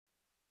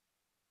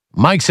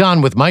Mike's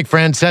On with Mike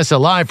Francesa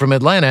live from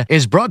Atlanta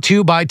is brought to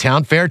you by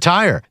Town Fair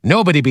Tire.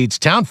 Nobody beats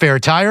Town Fair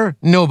Tire.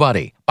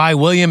 Nobody. By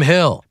William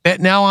Hill. Bet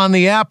now on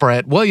the app or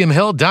at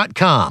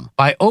williamhill.com.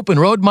 By Open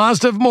Road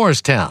Mazda of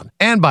Morristown.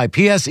 And by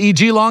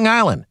PSEG Long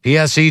Island.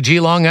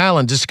 PSEG Long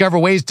Island. Discover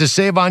ways to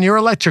save on your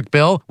electric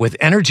bill with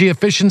energy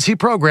efficiency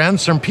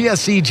programs from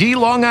PSEG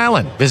Long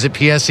Island. Visit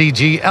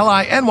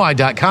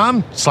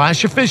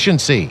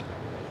PSEGLINY.com/efficiency.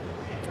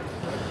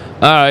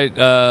 All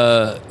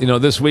right.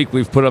 This week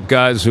we've put up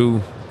guys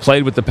who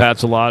played with the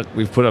Pats a lot.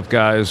 We've put up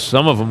guys,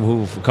 a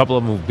couple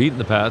of them who've beaten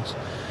the Pats.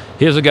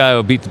 Here's a guy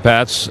who beat the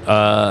Pats.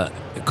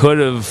 Could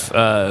have,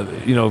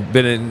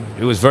 been in.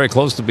 It was very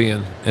close to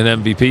being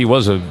an MVP. He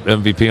was an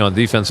MVP on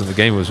defense in the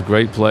game. It was a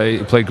great play.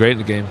 He played great in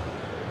the game.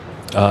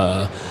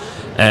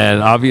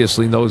 And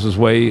obviously knows his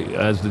way,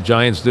 as the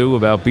Giants do,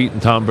 about beating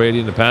Tom Brady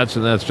and the Pats.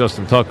 And that's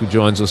Justin Tuck, who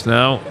joins us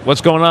now.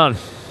 What's going on?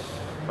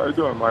 How you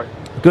doing, Mike?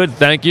 Good,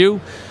 thank you.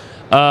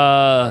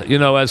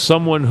 As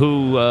someone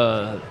who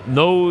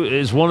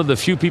is one of the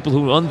few people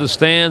who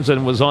understands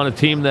and was on a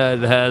team that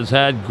has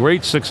had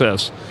great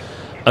success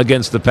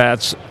against the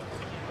Pats,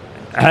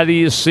 how do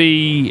you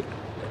see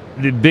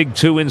the big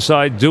two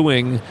inside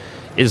doing?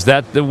 Is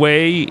that the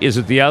way? Is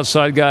it the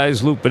outside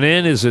guys looping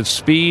in? Is it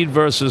speed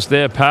versus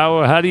their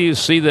power? How do you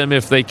see them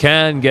if they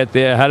can get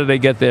there? How do they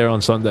get there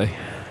on Sunday?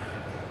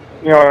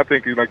 I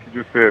think, like you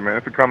just said, man,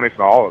 it's a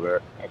combination of all of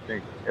that. I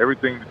think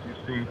everything that you've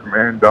seen from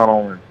Aaron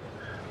Donald and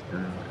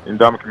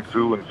Ndamukong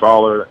Suh and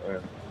Fowler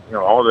and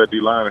all that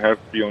D-line has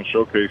to be on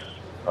showcase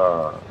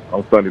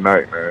on Sunday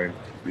night, man.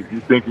 If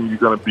you're thinking you're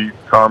going to beat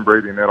Tom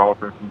Brady in that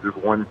offense in just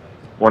one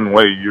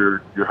way,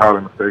 you're highly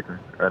mistaken.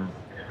 And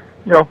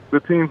the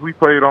teams we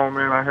played on,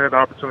 man, I had the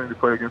opportunity to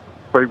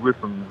play with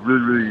some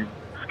really, really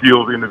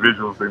skilled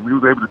individuals, and we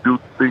was able to do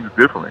things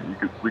differently.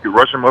 We could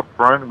rush them up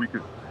front, and we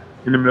could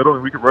in the middle,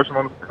 and we could rush them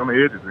on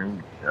the edges.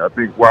 And I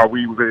think while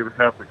we was able to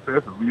have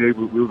success, we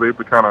was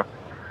able to kind of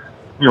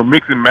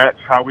mix and match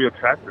how we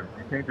attack them.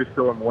 You can't just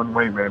show him one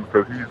way, man,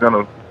 because he's going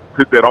to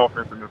put that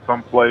offense into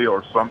some play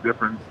or some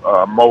different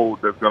mode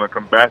that's going to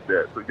combat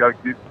that. So you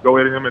got to go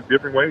at him in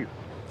different ways.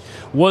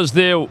 Was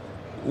there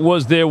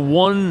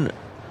one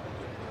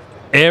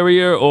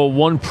area or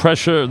one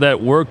pressure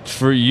that worked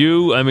for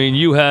you? I mean,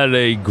 you had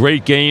a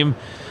great game.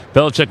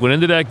 Belichick went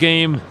into that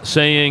game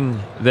saying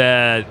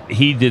that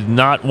he did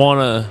not want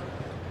to.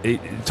 He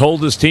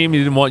told his team he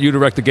didn't want you to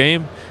wreck the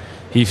game.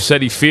 He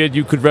said he feared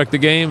you could wreck the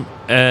game,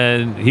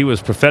 and he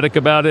was prophetic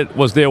about it.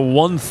 Was there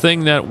one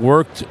thing that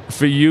worked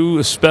for you,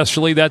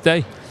 especially that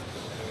day?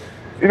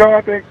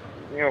 I think,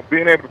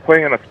 being able to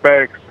play in a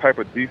Spags type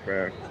of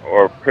defense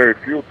or Perry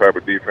Fuel type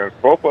of defense,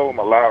 both of them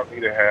allowed me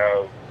to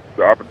have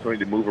the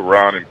opportunity to move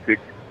around and pick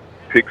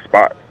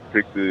spots,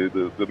 pick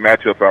the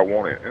matchups I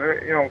wanted.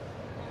 And,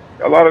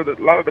 a lot of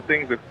the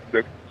things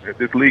that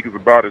this league is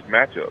about is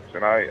matchups.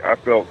 And I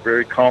felt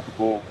very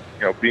comfortable,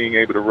 being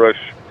able to rush,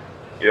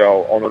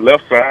 on the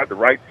left side, the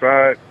right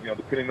side,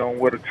 depending on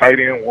where the tight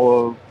end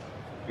was,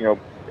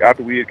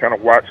 after we had kind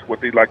of watched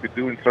what they like to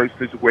do in certain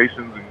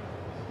situations and,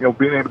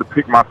 being able to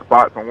pick my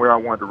spots on where I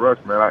wanted to rush,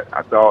 man,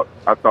 I thought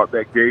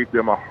that gave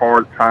them a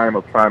hard time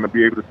of trying to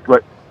be able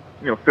to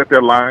set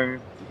their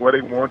line where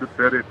they wanted to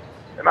set it.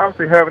 And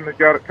obviously having the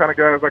kind of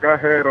guys like I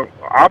had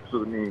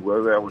opposite of me,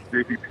 whether that was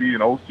JPP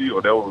and OC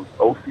or that was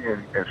OC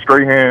and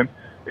Strahan,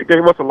 it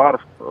gave us a lot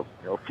of a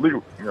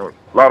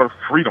lot of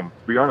freedom,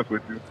 to be honest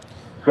with you.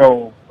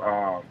 So,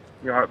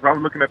 if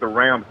I'm looking at the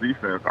Rams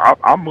defense,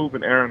 I'm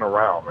moving Aaron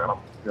around, man.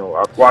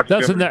 I've watched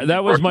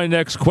that was my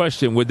next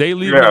question. Would they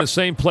leave him in the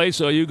same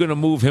place, or are you going to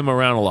move him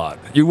around a lot?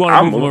 You want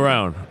to move him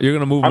around. You're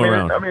going to move him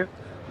around. I mean,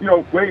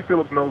 Wade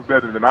Phillips knows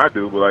better than I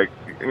do, but,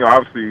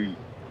 obviously,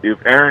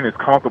 if Aaron is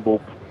comfortable,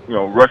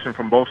 rushing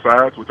from both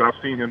sides, which I've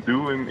seen him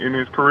do in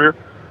his career,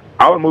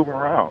 I would move him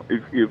around.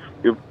 If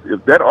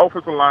that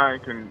offensive line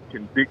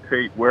can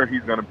dictate where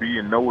he's going to be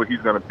and know where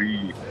he's going to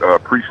be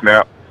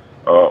pre-snap,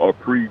 or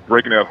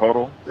pre-breaking that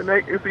huddle, then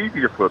it's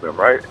easier for them,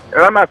 right?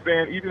 And I'm not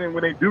saying, even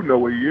when they do know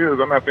where he is,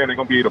 I'm not saying they're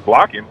going to be able to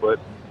block him, but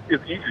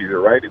it's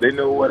easier, right? They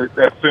know where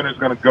that center's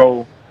going to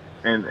go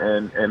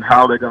and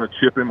how they're going to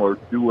chip him or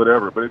do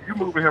whatever. But if you're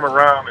moving him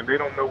around and they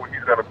don't know where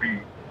he's going to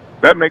be,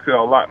 that makes it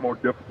a lot more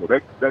difficult.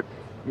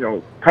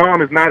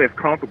 Tom is not as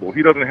comfortable.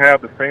 He doesn't have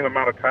the same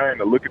amount of time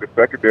to look at the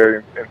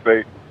secondary and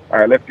say, all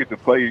right, let's get the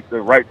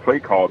right play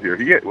called here.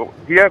 He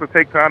has to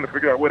take time to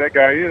figure out where that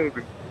guy is.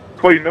 And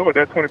before you know it,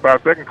 that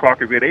 25-second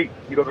clock is at 8.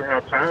 He doesn't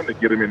have time to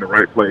get him in the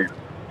right place.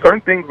 Certain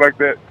things like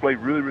that play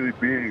really, really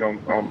big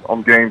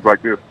on games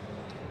like this.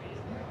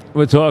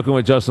 We're talking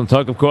with Justin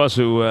Tuck, of course,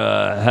 who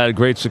had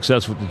great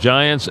success with the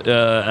Giants,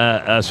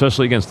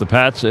 especially against the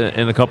Pats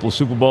in a couple of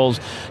Super Bowls.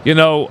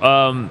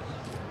 That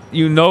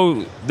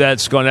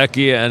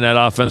Skornecki and that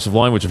offensive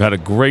line, which have had a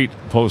great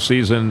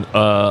postseason,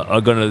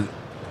 are going to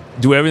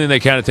do everything they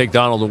can to take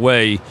Donald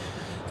away.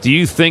 Do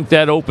you think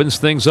that opens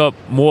things up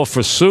more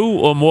for Sue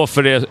or more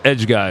for their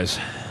edge guys?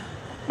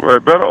 Well,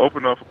 it better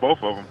open up for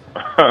both of them.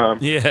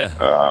 Yeah.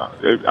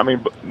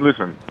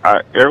 Listen,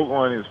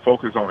 everyone is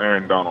focused on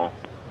Aaron Donald.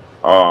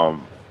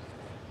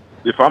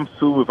 if I'm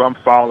Sue, if I'm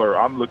Fowler,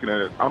 I'm looking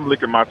at it. I'm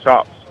licking my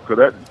chops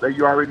because that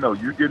you already know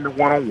you're getting the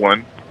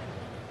 1-on-1.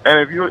 And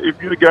if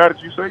you're the guy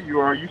that you say you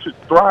are, you should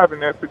thrive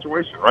in that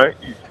situation, right?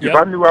 If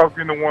I knew I was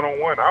getting the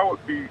 1-on-1, I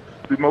would be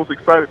the most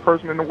excited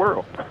person in the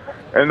world.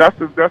 And that's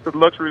the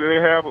luxury that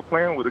they have of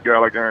playing with a guy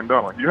like Aaron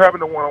Donald. You're having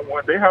the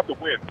 1-on-1, they have to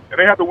win, and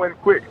they have to win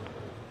quick.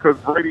 Because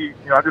Brady,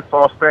 I just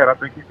saw a stat. I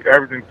think he's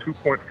averaging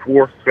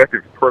 2.4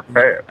 seconds per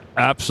pass.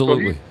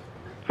 Absolutely.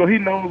 So he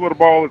knows where the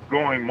ball is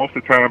going most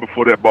of the time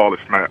before that ball is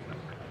snapped.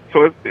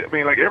 So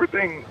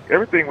everything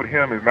with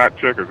him is not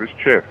checkers, it's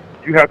chess.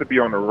 You have to be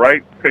on the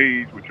right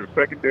page with your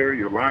secondary,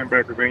 your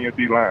linebackers, and your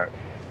D-line.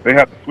 They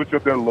have to switch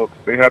up their looks.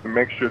 They have to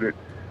make sure that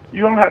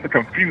you don't have to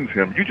confuse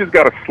him. You just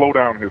got to slow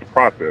down his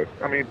process.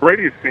 I mean,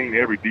 Brady has seen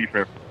every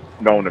defense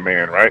known to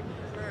man, right?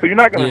 So you're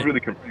not going to really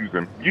confuse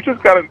him. You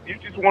just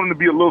want him to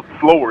be a little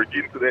slower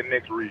getting to that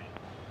next read,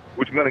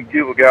 which is going to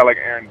give a guy like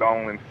Aaron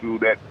Donald and Sue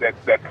that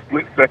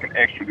split second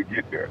extra to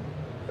get there.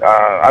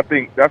 I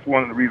think that's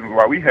one of the reasons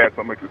why we had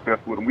so much success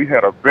with him. We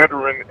had a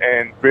veteran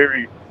and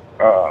very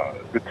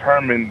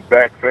determined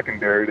back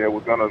secondary that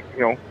was going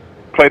to,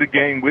 play the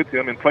game with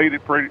him and played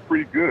it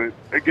pretty good.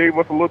 It gave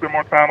us a little bit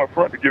more time up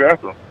front to get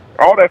after him.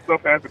 All that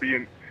stuff has to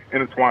be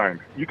intertwined.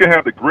 You can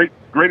have the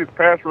greatest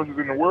pass rushers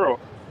in the world,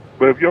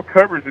 but if your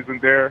coverage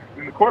isn't there,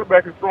 then the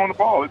quarterback is throwing the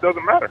ball. It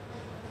doesn't matter.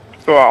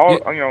 So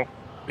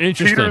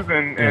Interesting. Peters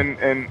and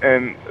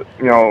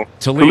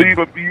Talib,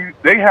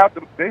 they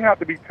have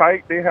to be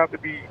tight. They have to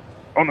be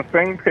on the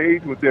same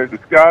page with their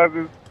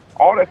disguises.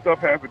 All that stuff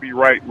has to be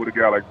right with a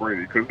guy like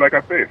Brady, because, like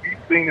I said, he's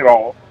seen it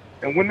all.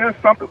 And when there's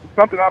something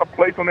out of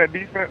place on that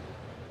defense,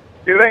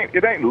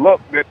 it ain't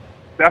luck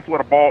that's where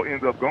the ball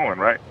ends up going,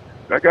 right?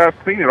 That guy's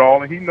seen it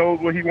all, and he knows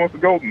where he wants to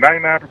go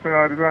 99%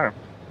 of the time.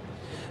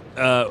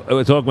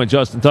 We're talking with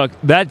Justin Tuck.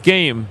 That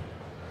game,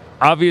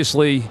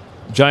 obviously,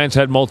 Giants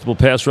had multiple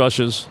pass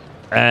rushes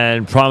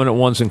and prominent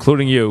ones,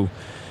 including you.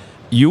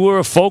 You were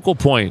a focal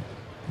point.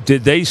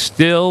 Did they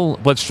still,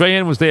 but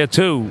Strahan was there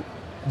too,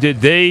 did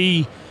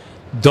they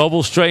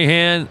double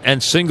Strahan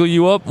and single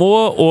you up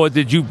more, or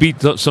did you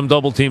beat some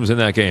double teams in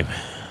that game?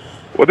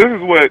 Well, this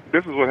is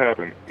what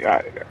happened.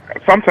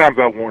 Sometimes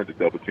I wanted to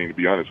double team, to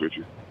be honest with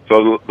you.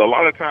 So a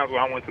lot of times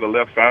when I went to the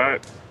left side,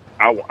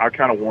 I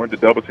kind of wanted to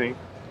double team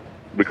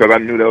because I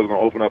knew that was going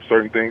to open up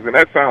certain things. And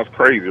that sounds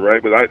crazy,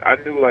 right? But I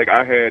knew, like,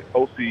 I had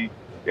OC,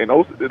 and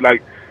OC,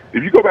 like,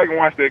 if you go back and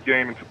watch that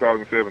game in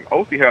 2007,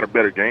 OC had a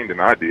better game than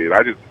I did.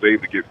 I just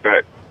saved to get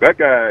sacked. That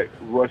guy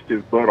rushed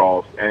his butt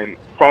off and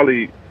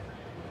probably,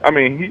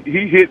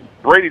 he hit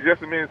Brady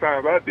just as many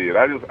times as I did.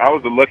 I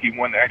was the lucky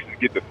one to actually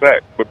get the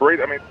sack. But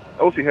Brady,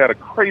 OC had a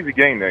crazy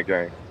game that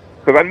game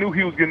because I knew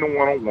he was getting the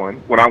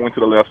 1-on-1 when I went to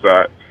the left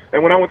side.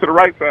 And when I went to the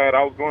right side,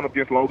 I was going up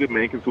against Logan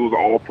Mankins, who was an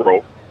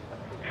all-pro.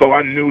 So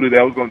I knew that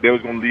they was going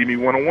to leave me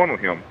 1-on-1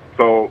 with him.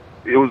 So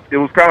it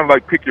was kind of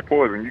like pick your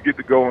poison. You get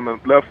to go on the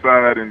left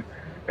side and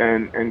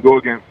go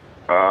against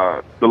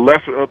the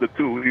lesser of the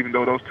two, even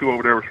though those two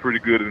over there was pretty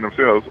good in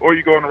themselves. Or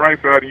you go on the right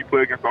side and you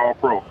play against the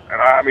all-pro.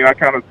 And I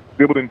kind of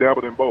dibbled and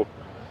dabbled in both.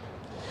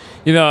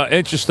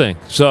 Interesting.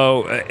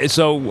 So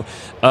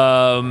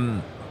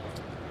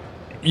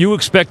you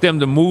expect them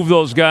to move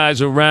those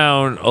guys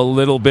around a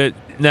little bit.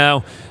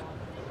 Now,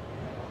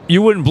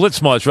 you wouldn't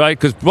blitz much, right?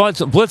 Because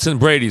blitzing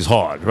Brady's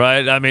hard,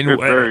 right?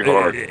 It's very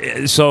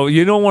hard. So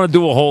you don't want to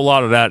do a whole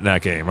lot of that in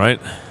that game, right?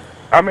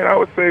 I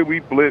would say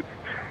we blitzed.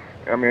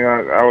 I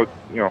was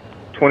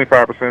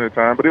 25% of the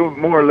time, but it was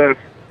more or less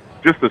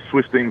just to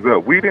switch things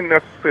up. We didn't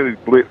necessarily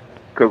blitz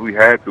because we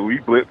had to. We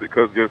blitzed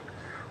because just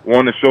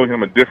wanted to show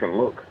him a different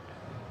look.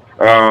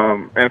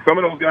 And some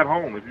of those got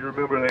home. If you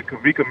remember that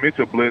Kavika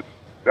Mitchell blitz,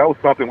 that was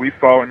something we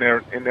saw in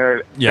their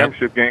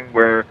championship game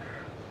where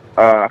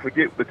I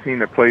forget the team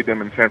that played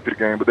them in the championship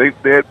game, but they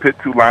had pit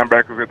two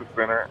linebackers at the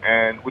center,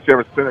 and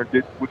whichever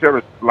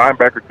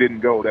linebacker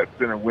didn't go, that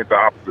center went the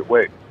opposite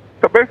way.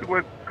 So basically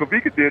what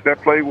Kavika did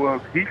that play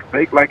was he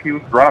faked like he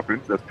was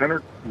dropping. The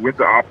center went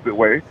the opposite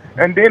way,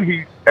 and then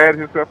he added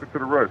himself into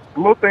the rush.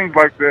 Little things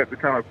like that to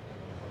kind of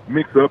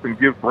mix up and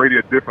give Brady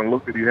a different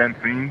look that he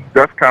hadn't seen.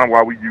 That's kind of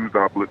why we use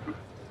our blitzes.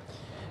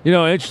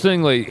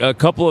 Interestingly, a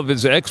couple of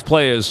his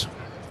ex-players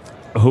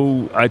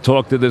who I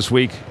talked to this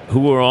week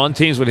who were on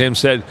teams with him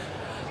said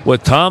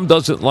what Tom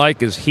doesn't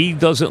like is he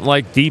doesn't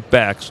like deep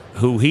backs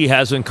who he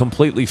hasn't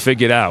completely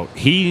figured out.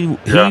 He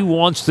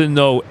wants to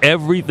know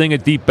everything a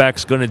deep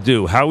back's going to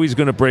do, how he's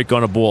going to break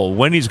on a ball,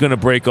 when he's going to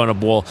break on a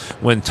ball.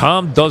 When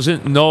Tom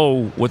doesn't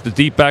know what the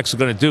deep backs are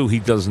going to do, he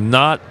does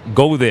not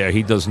go there.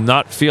 He does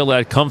not feel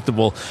that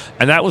comfortable.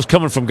 And that was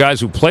coming from guys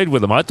who played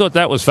with him. I thought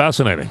that was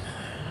fascinating.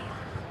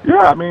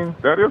 Yeah,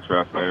 that is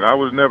fascinating. I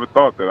would have never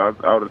thought that.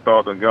 I would have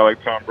thought that a guy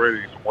like Tom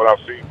Brady, from what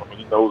I've seen,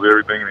 he knows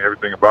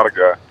everything about a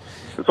guy.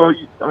 So,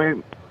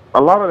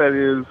 a lot of that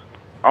is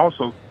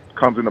also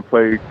comes into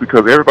play because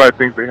everybody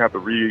thinks they have to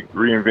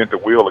reinvent the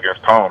wheel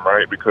against Tom,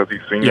 right? Because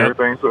he's seen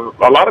everything. So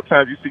a lot of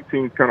times you see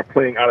teams kind of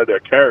playing out of their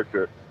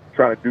character,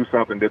 trying to do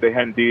something that they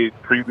hadn't did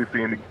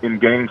previously in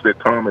games that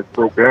Tom has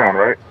broke down,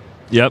 right?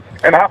 Yep.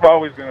 And I've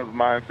always been of the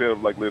mindset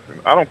of, like,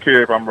 listen, I don't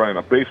care if I'm running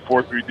a base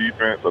 4-3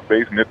 defense, a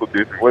base nickel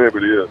defense, whatever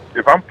it is.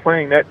 If I'm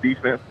playing that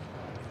defense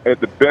at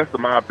the best of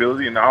my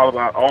ability and all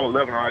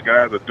 11 of our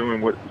guys are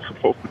doing what's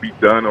supposed to be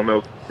done on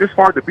those, it's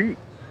hard to beat.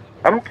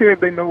 I don't care if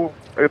they know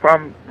if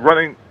I'm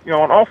running,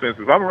 on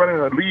offenses. I'm running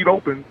a lead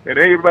open, and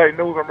everybody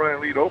knows I'm running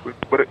a lead open,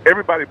 but if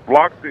everybody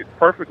blocks it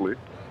perfectly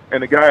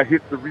and the guy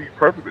hits the read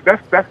perfectly,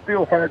 that's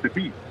still hard to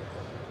beat.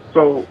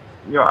 So,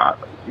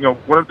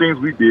 one of the things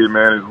we did,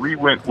 man, is we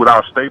went with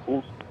our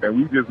staples, and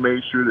we just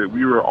made sure that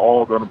we were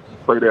all going to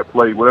play that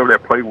play, whatever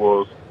that play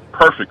was,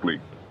 perfectly.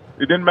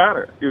 It didn't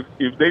matter.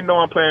 If they know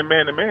I'm playing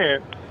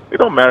man-to-man, it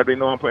don't matter if they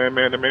know I'm playing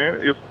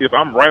man-to-man. If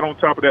I'm right on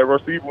top of that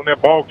receiver when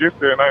that ball gets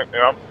there and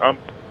I'm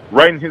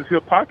right in his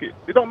hip pocket,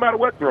 it don't matter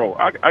what throw.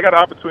 I got an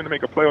opportunity to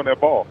make a play on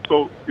that ball.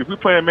 So if we're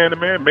playing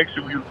man-to-man, make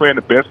sure we're playing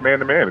the best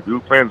man-to-man. If we're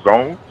playing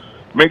zone,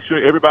 make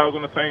sure everybody's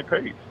on the same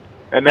page.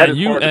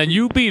 And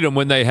you beat them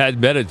when they had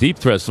better deep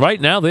threats. Right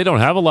now, they don't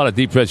have a lot of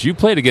deep threats. You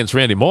played against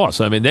Randy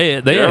Moss. I mean, they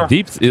had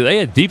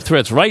deep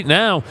threats. Right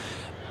now,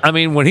 I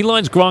mean, when he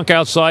lines Gronk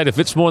outside, if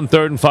it's more than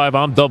 3rd and 5,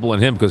 I'm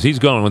doubling him because he's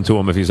going to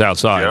him if he's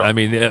outside. Yeah, I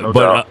mean,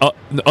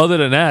 other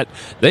than that,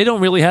 they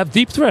don't really have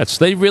deep threats.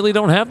 They really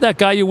don't have that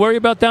guy you worry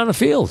about down the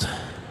field.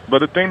 But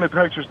the thing the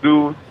Texans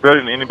do better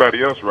than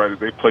anybody else, right, is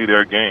they play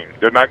their game.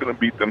 They're not going to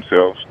beat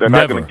themselves. They're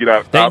not going to get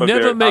out of They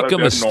never make a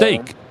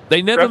mistake. Norm.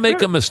 They never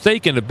make a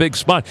mistake in a big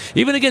spot.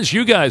 Even against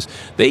you guys,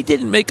 they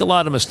didn't make a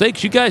lot of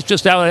mistakes. You guys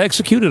just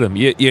out-executed them.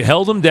 You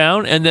held them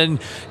down, and then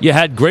you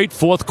had great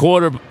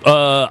fourth-quarter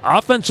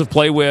offensive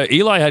play where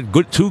Eli had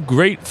two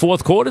great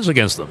fourth quarters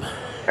against them.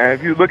 And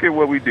if you look at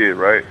what we did,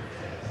 right,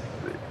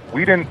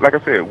 we didn't, like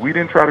I said, we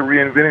didn't try to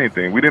reinvent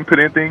anything. We didn't put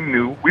anything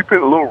new. We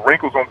put little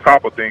wrinkles on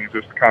top of things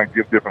just to kind of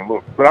give different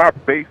looks. But our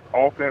base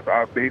offense,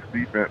 our base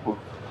defense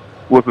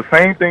was the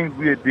same things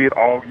we had did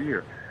all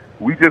year.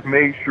 We just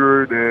made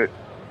sure that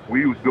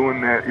we was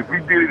doing that. If we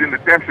did it in the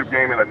championship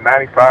game at a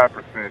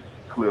 95%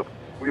 clip,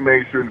 we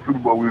made sure in the Super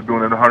Bowl we were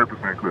doing it at a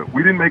 100% clip.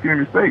 We didn't make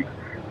any mistakes.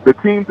 The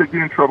teams that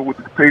get in trouble with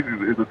the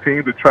Patriots is the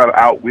teams that try to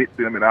outwit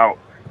them and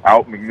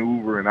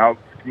out-maneuver and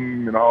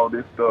out-scheme and all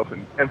this stuff.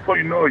 And so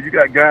you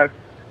got guys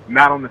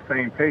not on the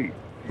same page.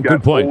 You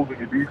got holes in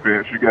your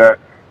defense. You got,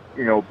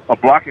 a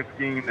blocking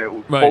scheme that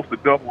was supposed to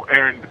double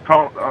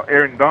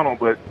Aaron Donald,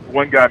 but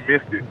one guy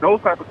missed it.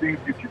 Those type of things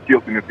get you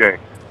killed in this game.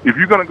 If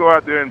you're going to go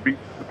out there and beat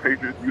the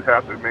Patriots, you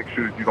have to make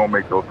sure that you don't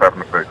make those type of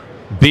mistakes.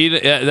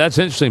 That's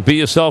interesting. Be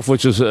yourself,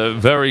 which is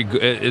very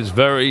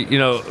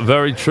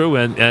true.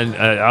 And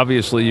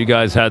obviously, you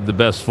guys had the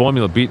best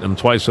formula, beating them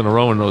twice in a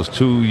row in those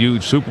 2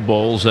 huge Super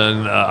Bowls,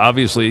 and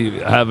obviously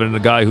having a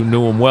guy who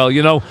knew them well.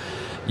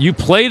 You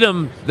played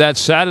them that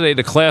Saturday,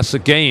 the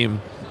classic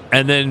game,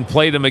 and then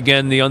played them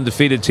again, the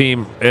undefeated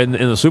team in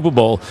the Super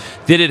Bowl.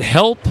 Did it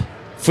help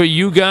for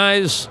you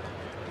guys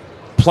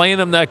playing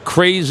them that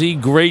crazy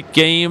great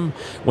game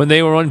when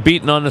they were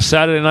unbeaten on the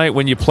Saturday night,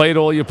 when you played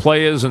all your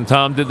players and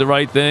Tom did the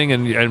right thing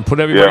and put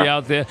everybody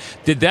out there?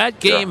 Did that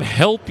game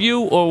help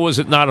you, or was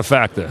it not a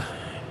factor?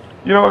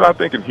 You know what? I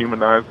think it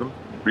humanized them,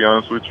 to be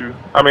honest with you.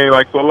 I mean,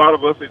 like, for a lot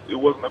of us, it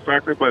wasn't a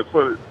factor, but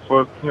for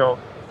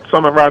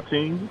some of our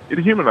teams, it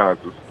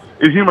humanized us.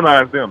 It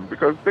humanized them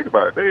because, think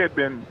about it, they had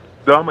been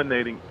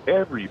dominating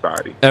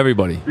everybody.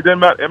 Everybody. It didn't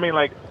matter. I mean,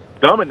 like,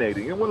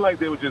 dominating. It wasn't like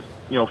they were just,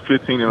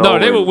 15-0. No,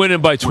 they were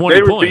winning by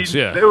 20 points.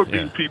 They were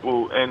beating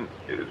people, and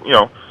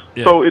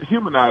so it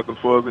humanized them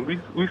for us. And we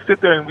sit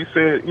there and we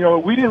said,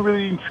 we didn't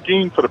really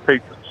scheme for the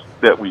Patriots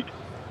that week.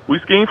 We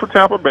schemed for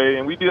Tampa Bay,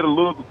 and we did a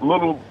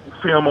little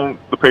film on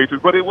the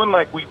Patriots, but it wasn't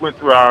like we went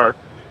through our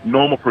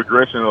normal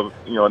progression of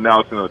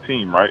analysis of the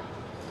team, right?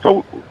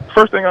 So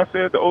first thing I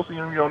said to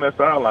OCMU on that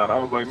sideline, I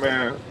was like,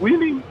 man, we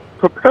need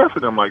to prepare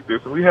for them like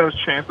this, and we had a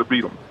chance to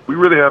beat them. We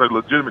really had a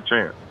legitimate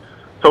chance.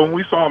 So when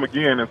we saw them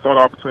again and saw the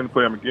opportunity to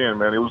play them again,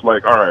 man, it was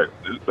like, all right,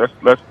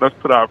 let's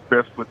put our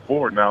best foot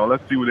forward now.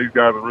 Let's see what these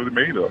guys are really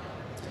made of.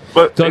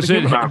 But does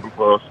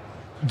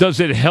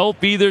it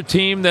help either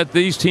team that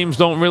these teams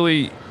don't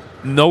really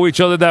know each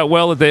other that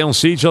well, that they don't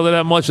see each other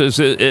that much? Does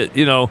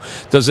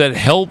it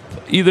help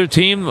either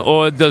team,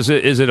 or is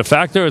it a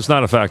factor or it's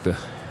not a factor?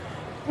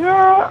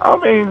 Yeah, I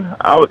mean,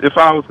 I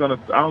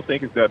don't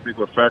think it's that big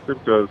of a factor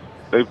because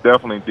they've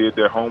definitely did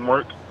their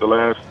homework the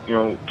last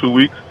 2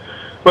 weeks.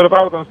 But if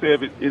I was going to say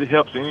if it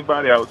helps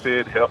anybody, I would say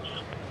it helps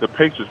the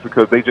Patriots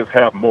because they just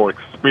have more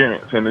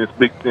experience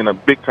in a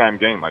big time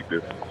game like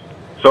this.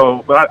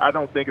 So, but I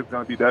don't think it's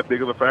going to be that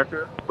big of a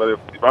factor. But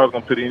if I was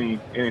going to put any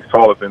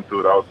solace into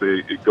it, I would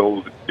say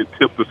it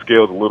tips the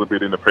scales a little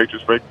bit in the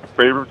Patriots'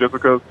 favor, just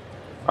because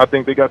I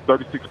think they got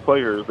 36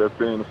 players that's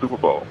been in the Super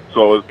Bowl.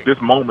 So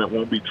this moment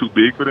won't be too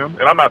big for them.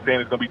 And I'm not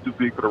saying it's going to be too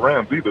big for the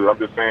Rams either. I'm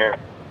just saying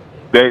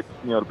that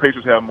the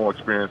Patriots have more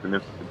experience in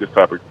this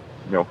type of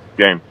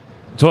game.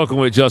 Talking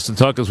with Justin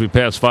Tucker as we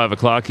pass 5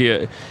 o'clock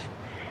here.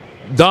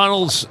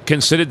 Donald's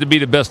considered to be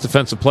the best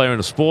defensive player in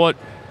the sport.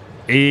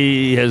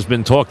 He has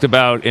been talked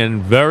about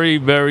in very,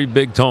 very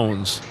big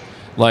tones,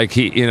 like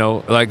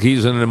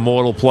he's an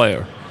immortal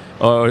player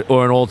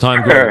or an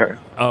all-time great.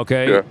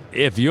 Okay,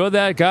 if you're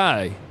that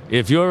guy,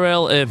 If you're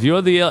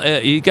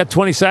you got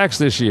 20 sacks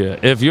this year.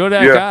 If you're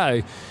that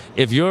guy,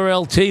 if you're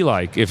LT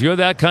if you're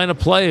that kind of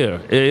player,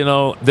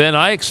 then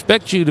I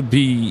expect you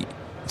to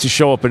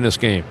show up in this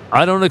game.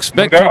 I don't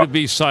expect you to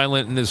be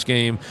silent in this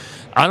game.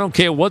 I don't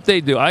care what they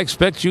do. I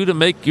expect you to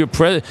make your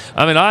presence.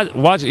 I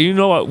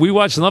mean, we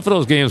watched enough of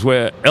those games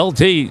where LT,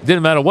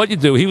 didn't matter what you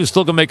do, he was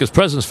still going to make his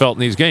presence felt in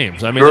these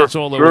games. I mean, that's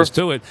all there was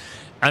to it.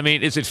 I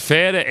mean, is it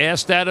fair to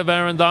ask that of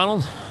Aaron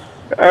Donald?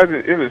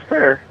 It is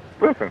fair.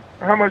 Listen,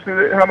 how much did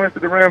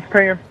the Rams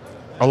pay him?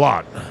 A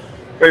lot.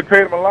 They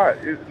paid him a lot.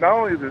 Not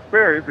only is it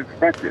fair, it's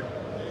expected.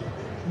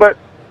 But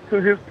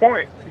to his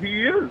point,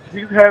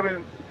 he's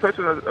having such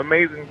an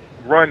amazing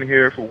run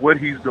here for what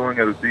he's doing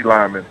as a D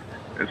lineman,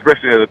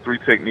 especially at a three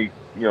technique,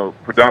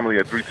 predominantly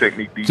a three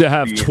technique D. To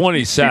have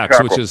 20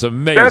 sacks, which is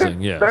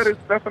amazing.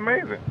 That's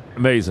amazing.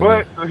 Amazing.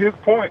 But to his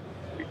point,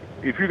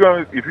 if you're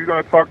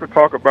gonna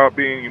talk about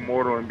being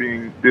immortal and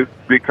being this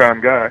big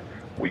time guy,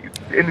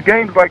 in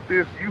games like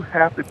this, you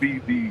have to be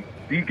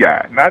the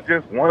guy, not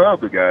just one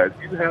of the guys.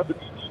 You have to be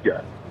the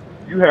guy.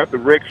 You have to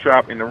wreck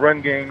shop in the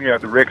run game. You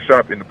have to wreck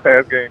shop in the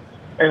pass game.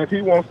 And if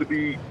he wants to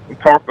be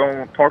talked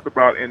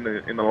about in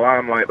the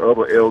limelight of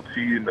a LT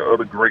and the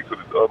other greats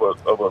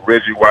of a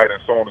Reggie White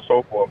and so on and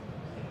so forth,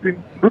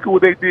 then look at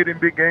what they did in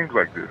big games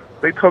like this.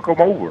 They took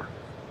them over,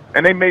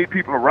 and they made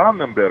people around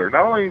them better.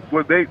 Not only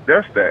was their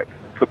stats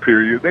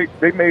superior,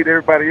 they made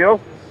everybody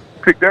else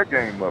pick their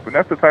game up. And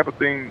that's the type of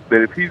thing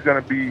that if he's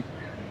going to be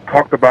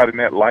talked about in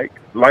that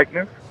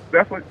likeness,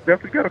 that's what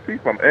we got to see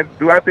from him. And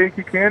do I think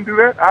he can do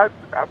that? I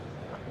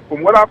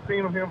from what I've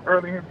seen of him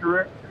early in his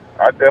career,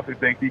 I definitely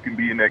think he can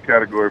be in that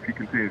category if he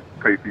continues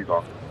to pay fees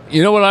on.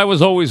 You know what I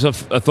was always I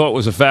thought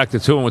was a factor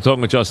too when we're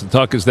talking with Justin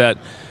Tuck is that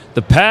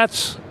the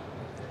Pats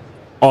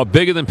are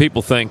bigger than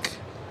people think.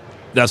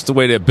 That's the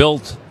way they're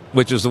built,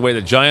 which is the way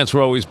the Giants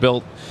were always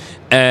built.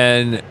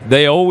 And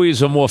they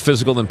always are more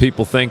physical than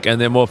people think, and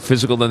they're more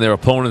physical than their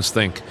opponents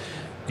think.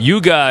 You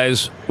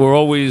guys were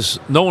always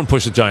 – no one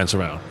pushed the Giants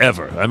around,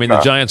 ever. I mean, the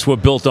Giants were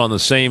built on the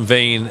same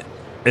vein.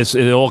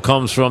 It all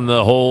comes from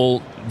the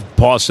whole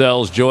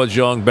Parcells, George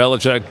Young,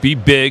 Belichick, be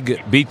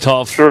big, be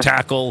tough,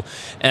 tackle.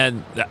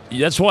 And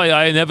that's why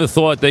I never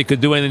thought they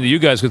could do anything to you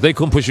guys because they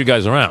couldn't push you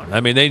guys around.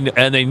 I mean,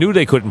 they knew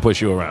they couldn't push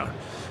you around.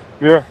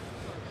 Yeah.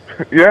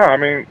 Yeah, I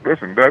mean,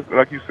 listen, that's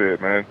like you said,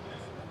 man.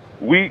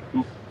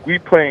 We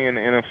play in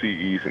the NFC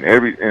East, and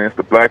it's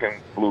the black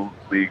and blue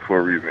league for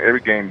a reason.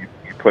 Every game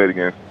you played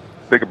against,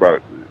 think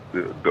about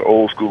it, the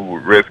old school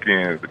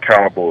Redskins, the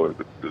Cowboys,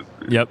 the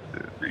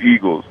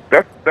Eagles.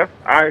 That's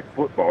eye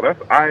football.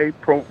 That's eye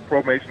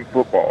formation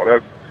football.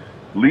 That's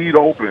lead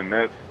open.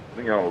 That's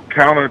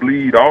counter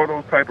lead. All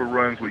those type of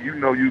runs where you're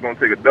going to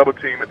take a double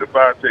team at the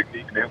 5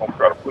 technique, and they're going to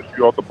try to push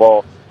you off the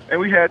ball. And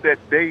we had that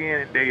day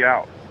in and day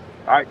out.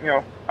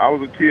 I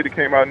was a kid that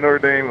came out of Notre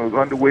Dame and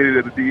was underweighted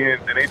at the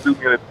DN, and they threw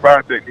me at the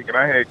 5 technique, and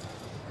I had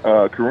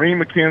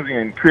Kareem McKenzie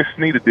and Chris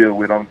Snee to deal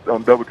with on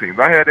double teams.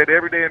 I had that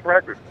every day in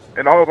practice,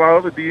 and all of our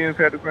other DNs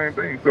had the same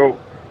thing. So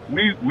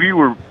we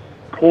were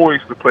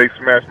poised to play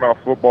smash mouth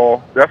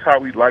football. That's how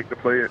we like to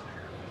play it.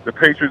 The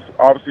Patriots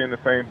obviously in the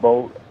same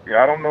boat.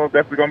 I don't know if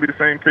that's going to be the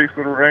same case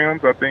for the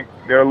Rams. I think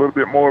they're a little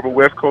bit more of a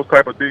West Coast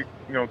type of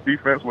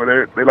defense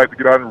where they like to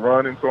get out and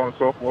run and so on and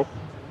so forth.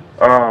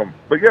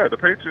 But yeah, the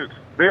Patriots,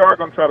 they are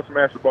going to try to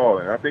smash the ball,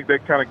 and I think they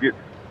kind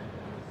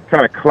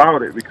of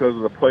clouded because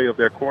of the play of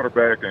their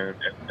quarterback and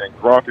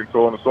Gronk and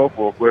so on and so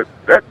forth. But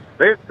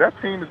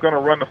that team is going to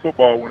run the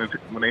football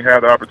when they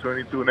have the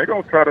opportunity to, and they're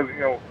going to try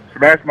to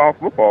smash mouth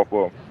football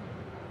for them.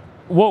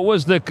 What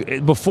was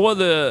before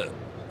the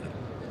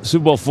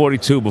Super Bowl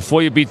 42,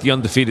 before you beat the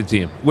undefeated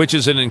team, which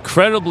is an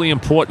incredibly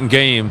important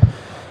game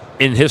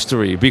in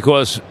history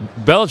because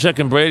Belichick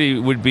and Brady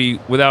would be,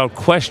 without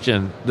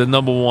question, the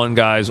number one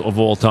guys of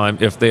all time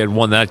if they had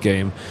won that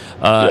game.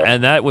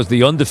 And that was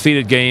the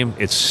undefeated game.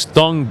 It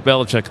stung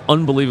Belichick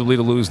unbelievably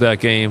to lose that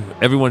game.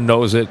 Everyone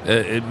knows it.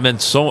 It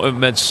meant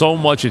so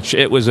much.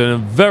 It was a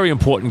very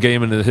important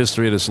game in the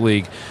history of this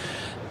league.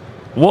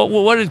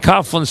 What did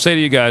Coughlin say to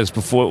you guys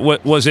before?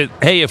 Was it,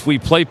 hey, if we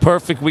play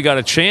perfect, we got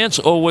a chance,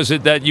 or was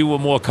it that you were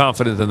more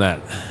confident than that?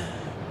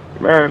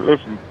 Man,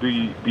 listen,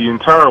 the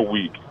entire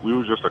week, we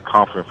were just a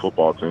confident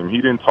football team. He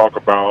didn't talk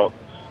about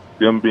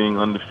them being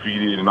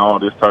undefeated and all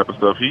this type of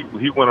stuff.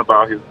 He went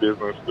about his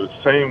business the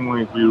same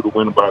way we would have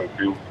went about it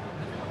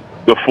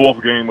the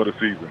 4th game of the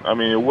season. I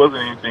mean, it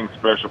wasn't anything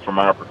special from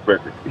our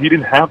perspective. He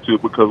didn't have to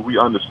because we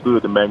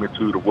understood the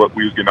magnitude of what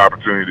we was getting an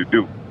opportunity to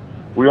do.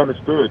 We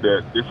understood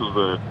that this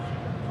was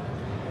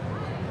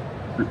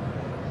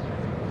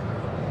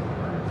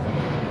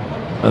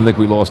I think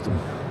we lost him.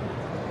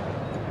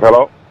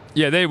 Hello?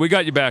 Yeah, we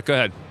got you back. Go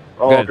ahead.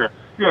 Oh, okay.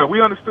 Yeah,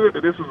 we understood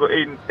that this was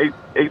an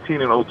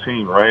 18-0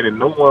 team, right? And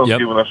no one was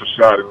giving us a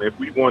shot. And if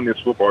we won this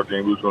football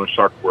game, we was going to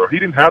shock the world. He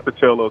didn't have to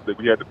tell us that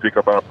we had to pick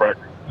up our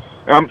practice.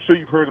 And I'm sure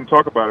you've heard him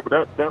talk about it,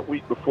 but that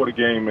week before the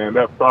game, man,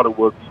 that probably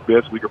was the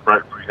best week of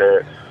practice we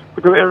had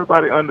because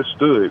everybody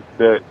understood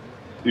that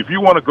if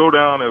you want to go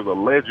down as a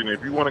legend,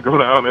 if you want to go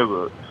down as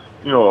a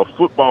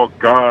football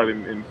god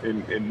in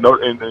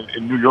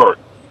New York,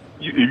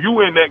 if you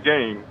win that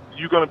game,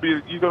 you're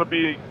gonna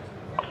be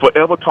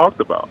forever talked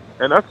about,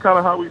 and that's kind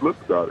of how we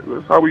looked about it.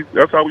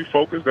 That's how we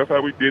focused. That's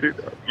how we did it.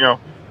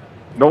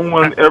 No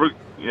one ever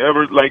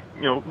like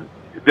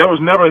there was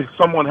never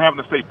someone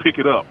having to say pick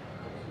it up,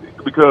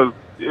 because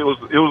it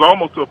was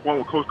almost to a point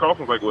where Coach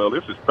Coughlin was like, well,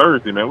 this is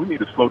Thursday, man. We need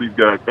to slow these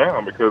guys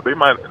down because they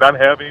might not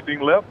have anything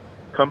left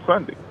come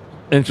Sunday.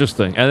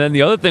 Interesting. And then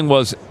the other thing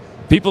was,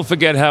 people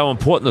forget how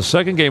important the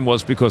second game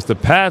was because the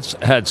Pats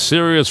had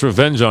serious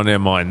revenge on their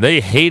mind.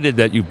 They hated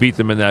that you beat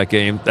them in that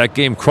game. That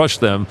game crushed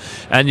them,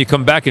 and you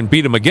come back and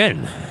beat them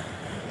again.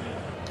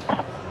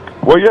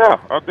 Well, yeah,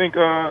 I think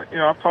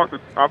I've talked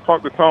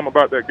to Tom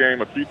about that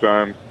game a few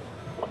times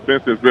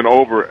since it's been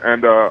over,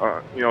 and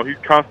he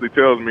constantly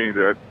tells me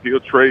that he'll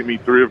trade me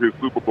 3 of his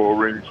Super Bowl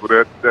rings for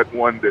that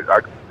one that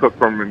I took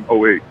from him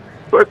in '08.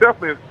 So it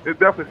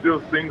definitely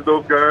still stings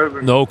those guys.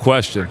 And, no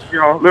question.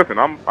 Listen,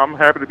 I'm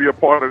happy to be a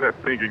part of that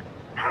stinging.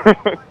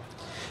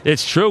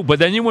 It's true, but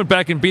then you went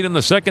back and beat him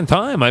the second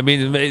time. I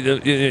mean,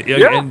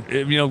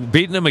 and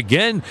beating him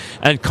again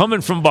and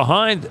coming from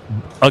behind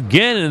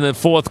again in the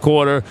fourth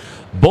quarter,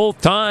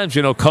 both times.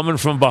 Coming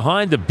from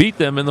behind to beat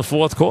them in the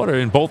fourth quarter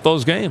in both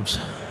those games.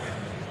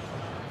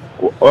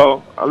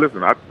 Well,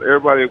 listen,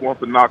 everybody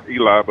wants to knock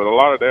Eli, but a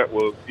lot of that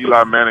was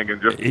Eli Manning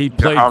and just he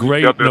played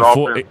great.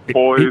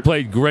 He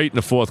played great in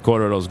the fourth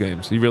quarter of those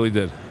games. He really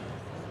did.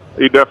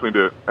 He definitely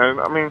did, and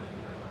I mean,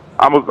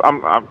 I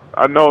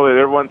know that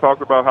everyone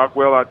talks about how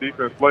well our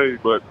defense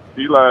played, but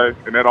Eli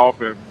and that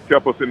offense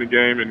kept us in the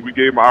game, and we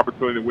gave him an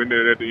opportunity to win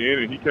it at the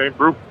end, and he came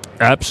through.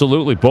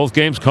 Absolutely, both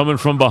games coming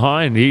from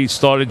behind. He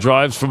started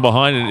drives from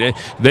behind, and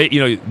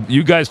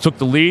you guys took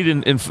the lead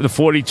in the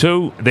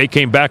 42. They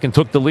came back and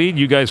took the lead.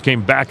 You guys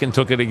came back and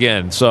took it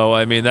again. So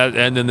I mean that,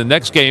 and then the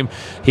next game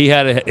he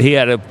had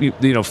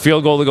a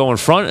field goal to go in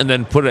front, and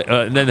then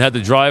and then had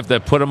the drive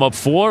that put him up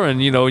 4,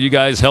 and you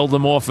guys held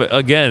them off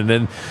again,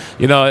 and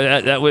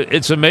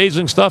it's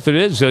amazing stuff. It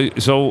is.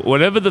 So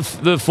whatever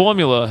the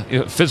formula,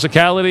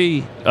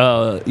 physicality,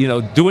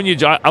 doing your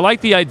job. I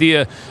like the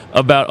idea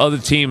about other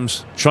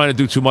teams trying to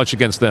do too much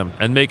against them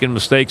and making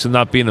mistakes and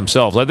not being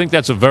themselves. I think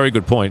that's a very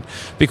good point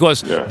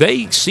because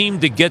they seem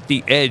to get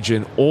the edge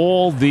in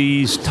all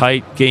these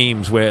tight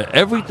games where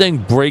everything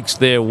breaks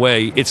their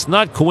way. It's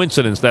not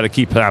coincidence that it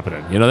keeps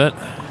happening. You know that?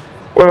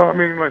 Well, I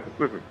mean,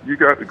 listen, you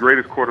got the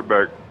greatest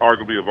quarterback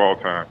arguably of all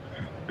time.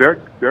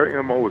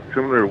 Their MO is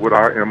similar to what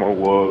our MO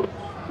was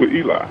with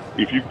Eli.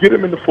 If you get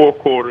him in the fourth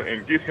quarter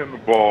and get him the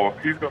ball,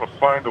 he's going to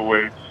find a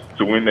way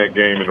to win that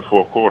game in the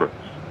fourth quarter.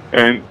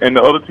 And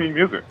the other team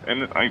isn't.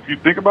 And if you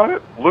think about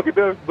it, look at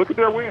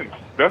their wins.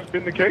 That's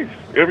been the case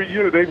every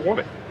year that they've won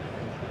it.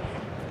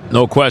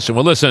 No question.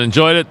 Well, listen,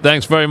 enjoyed it.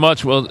 Thanks very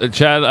much. Well,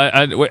 Chad,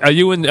 are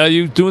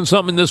you doing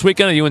something this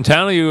weekend? Are you in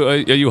town? Or are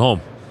you home?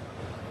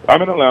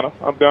 I'm in Atlanta.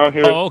 I'm down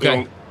here. Oh,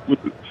 okay.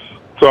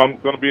 So I'm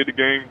going to be at the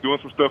game doing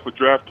some stuff with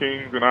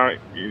DraftKings and our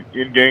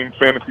in-game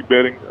fantasy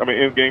betting.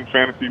 In-game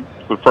fantasy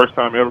for the first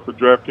time ever for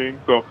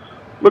DraftKings. So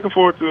looking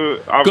forward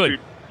to obviously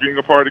being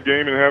a part of the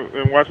game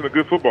and watching a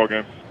good football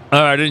game.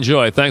 All right,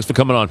 enjoy. Thanks for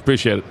coming on.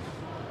 Appreciate it.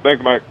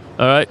 Thanks, Mike.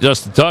 All right,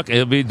 Justin Tuck.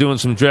 He'll be doing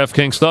some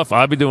DraftKings stuff.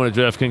 I'll be doing a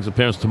DraftKings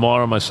appearance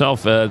tomorrow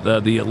myself at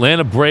the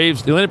Atlanta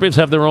Braves. The Atlanta Braves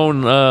have their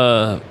own,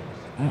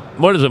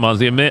 what is it, Mons?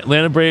 The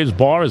Atlanta Braves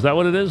Bar? Is that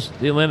what it is?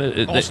 The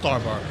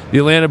All-Star Bar. The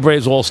Atlanta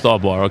Braves All-Star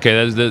Bar.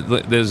 Okay,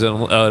 there's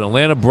an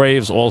Atlanta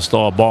Braves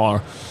All-Star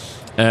Bar.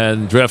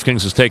 And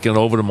DraftKings is taking it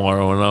over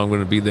tomorrow, and I'm going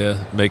to be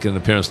there making an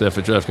appearance there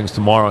for DraftKings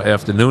tomorrow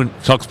afternoon.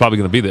 Tuck's probably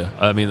going to be there.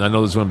 I mean, I know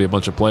there's going to be a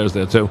bunch of players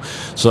there, too.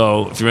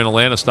 So if you're in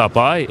Atlanta, stop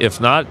by.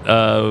 If not,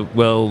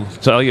 we'll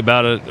tell you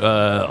about it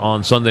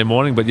on Sunday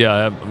morning. But,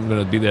 yeah, I'm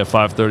going to be there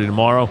 5:30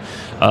 tomorrow.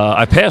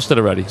 I passed it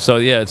already. So,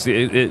 yeah,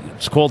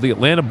 it's called the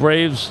Atlanta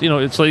Braves.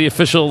 It's the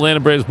official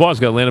Atlanta Braves bar.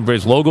 It's got Atlanta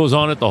Braves logos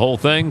on it, the whole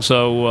thing.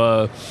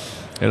 So,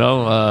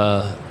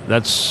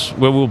 that's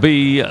where we'll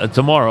be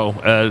tomorrow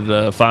at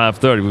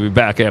 5:30. We'll be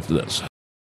back after this.